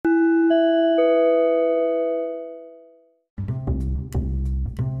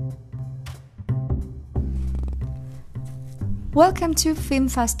Welcome to Film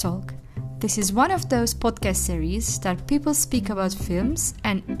Fast Talk. This is one of those podcast series that people speak about films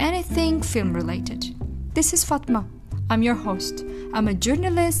and anything film related. This is Fatma. I'm your host. I'm a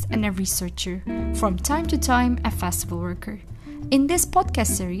journalist and a researcher, from time to time a festival worker. In this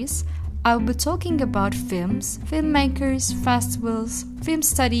podcast series, I'll be talking about films, filmmakers, festivals, film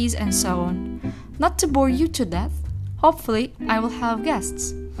studies, and so on. Not to bore you to death, hopefully I will have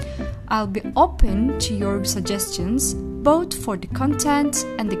guests. I'll be open to your suggestions, both for the content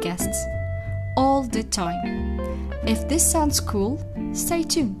and the guests, all the time. If this sounds cool, stay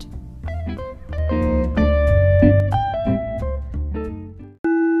tuned.